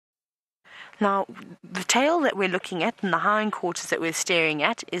Now, the tail that we're looking at and the hindquarters that we're staring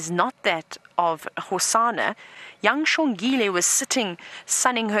at is not that of Hosana. Young Xongile was sitting,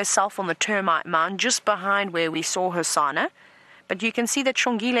 sunning herself on the termite mound just behind where we saw Hosana. But you can see that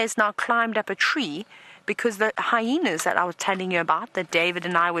Xongile has now climbed up a tree because the hyenas that I was telling you about, that David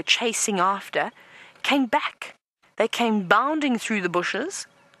and I were chasing after, came back. They came bounding through the bushes.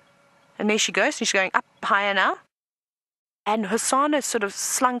 And there she goes. She's going up higher now. And Hosana sort of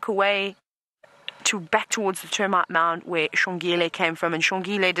slunk away back towards the termite mound where Xongile came from. And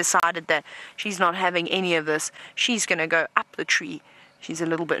Xongile decided that she's not having any of this. She's going to go up the tree. She's a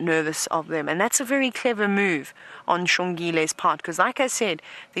little bit nervous of them. And that's a very clever move on Xongile's part. Because like I said,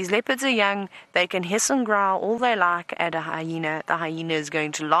 these leopards are young. They can hiss and growl all they like at a hyena. The hyena is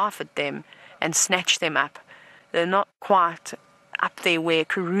going to laugh at them and snatch them up. They're not quite up there where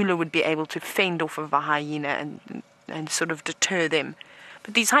Karula would be able to fend off of a hyena and sort of deter them.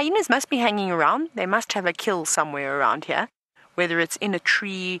 But these hyenas must be hanging around. They must have a kill somewhere around here, whether it's in a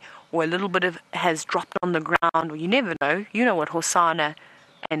tree or a little bit of has dropped on the ground, or you never know. You know what Hosana,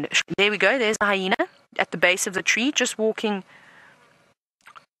 and there we go, there's a hyena at the base of the tree, just walking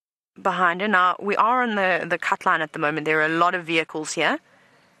behind her. Now, we are on the cut line at the moment. There are a lot of vehicles here.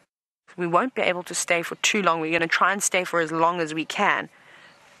 We won't be able to stay for too long. We're going to try and stay for as long as we can.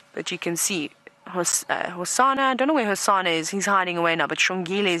 But you can see Hosana, I don't know where Hosana is. He's hiding away now, but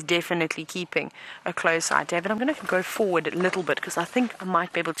Xongile is definitely keeping a close eye. David, I'm going to go forward a little bit because I think I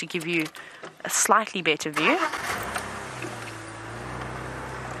might be able to give you a slightly better view.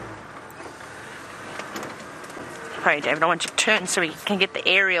 Sorry, David, I want you to turn so we can get the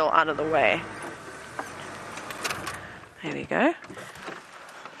aerial out of the way. There we go.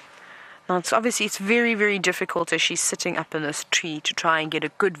 Now, it's very, very difficult as she's sitting up in this tree to try and get a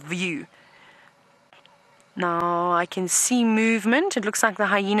good view. Now, I can see movement. It looks like the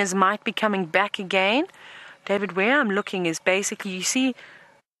hyenas might be coming back again. David, where I'm looking is basically, you see,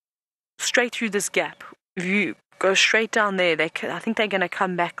 straight through this gap. If you go straight down there, I think they're going to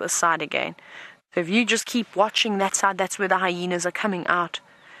come back this side again. So if you just keep watching that side, that's where the hyenas are coming out.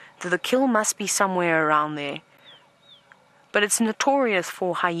 The kill must be somewhere around there. But it's notorious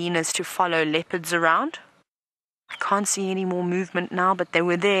for hyenas to follow leopards around. I can't see any more movement now, but they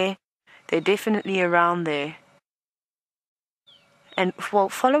were there. They're definitely around there. And well,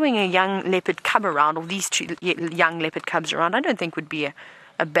 following a young leopard cub around, or these two young leopard cubs around, I don't think would be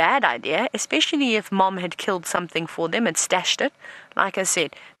a bad idea, especially if Mom had killed something for them and stashed it. Like I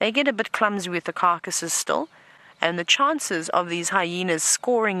said, they get a bit clumsy with the carcasses still. And the chances of these hyenas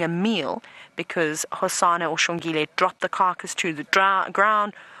scoring a meal because Hosana or Xongile dropped the carcass to the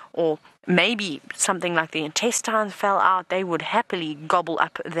ground, or maybe something like the intestines fell out, they would happily gobble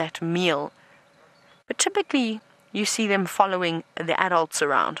up that meal. But typically, you see them following the adults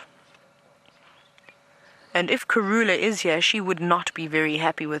around. And if Karula is here, she would not be very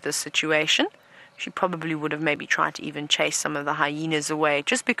happy with this situation. She probably would have maybe tried to even chase some of the hyenas away,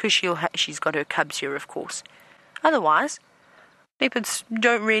 just because she's got her cubs here, of course. Otherwise, leopards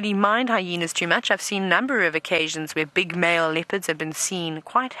don't really mind hyenas too much. I've seen a number of occasions where big male leopards have been seen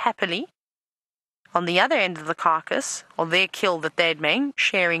quite happily on the other end of the carcass, or their kill that they'd made,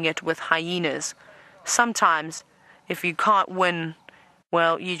 sharing it with hyenas. Sometimes, if you can't win,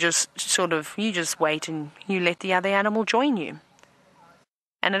 well, you just wait and you let the other animal join you.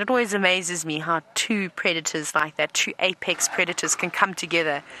 And it always amazes me how two predators like that, two apex predators, can come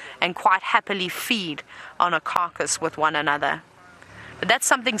together and quite happily feed on a carcass with one another. But that's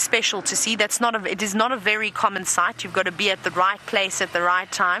something special to see. It is not a very common sight. You've got to be at the right place at the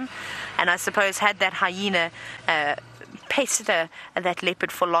right time. And I suppose had that hyena pestered that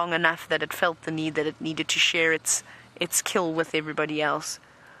leopard for long enough that it felt the need that it needed to share its kill with everybody else.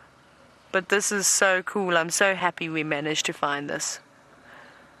 But this is so cool. I'm so happy we managed to find this.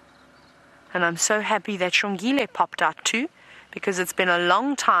 And I'm so happy that Xongile popped out too, because it's been a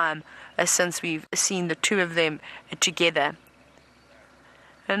long time since we've seen the two of them together.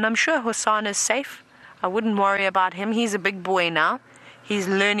 And I'm sure Hosana is safe. I wouldn't worry about him. He's a big boy now. He's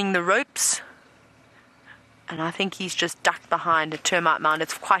learning the ropes. And I think he's just ducked behind a termite mound.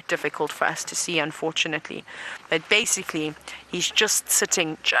 It's quite difficult for us to see, unfortunately. But basically, he's just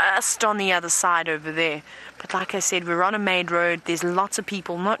sitting just on the other side over there. But like I said, we're on a main road. There's lots of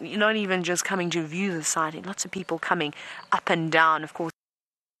people, not even just coming to view the sighting. Lots of people coming up and down, of course.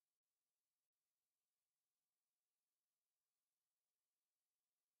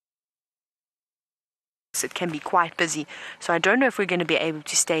 It can be quite busy, so I don't know if we're going to be able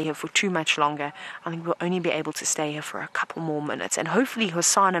to stay here for too much longer. I think we'll only be able to stay here for a couple more minutes, and hopefully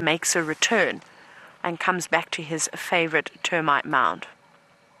Hosana makes a return and comes back to his favorite termite mound.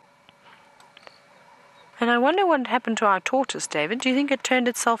 And I wonder what happened to our tortoise, David. Do you think it turned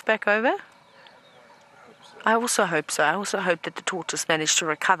itself back over? I also hope so. I also hope that the tortoise managed to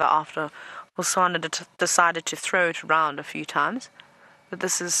recover after Hosana decided to throw it around a few times. But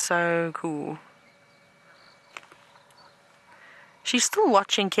this is so cool. She's still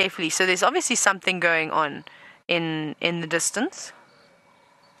watching carefully, so there's obviously something going on in the distance.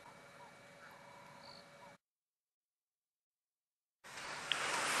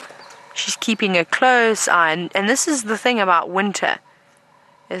 She's keeping a close eye, and this is the thing about winter,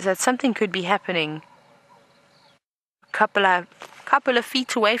 is that something could be happening a couple of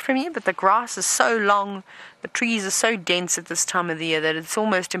feet away from you, but the grass is so long, the trees are so dense at this time of the year that it's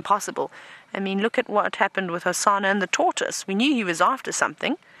almost impossible. I mean, look at what happened with Hosana and the tortoise. We knew he was after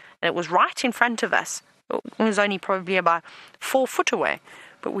something, and it was right in front of us. It was only probably about 4 foot away,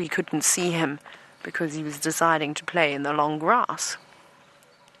 but we couldn't see him because he was deciding to play in the long grass.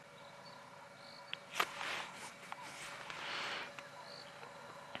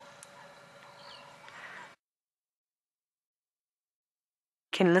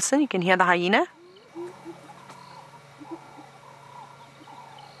 You can listen, you can hear the hyena.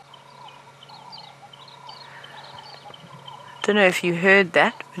 Don't know if you heard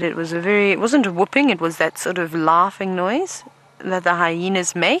that, but it wasn't a whooping, it was that sort of laughing noise that the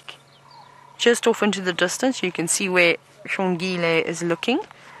hyenas make. Just off into the distance, you can see where Xongile is looking.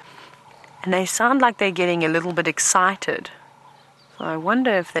 And they sound like they're getting a little bit excited. So I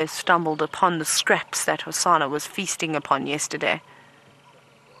wonder if they've stumbled upon the scraps that Hosana was feasting upon yesterday.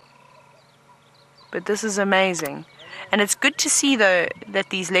 But this is amazing. And it's good to see, though, that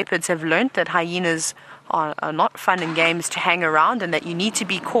these leopards have learnt that hyenas are not fun and games to hang around and that you need to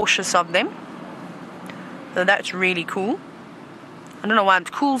be cautious of them. So that's really cool. I don't know why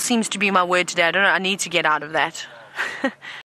cool seems to be my word today. I don't know. I need to get out of that.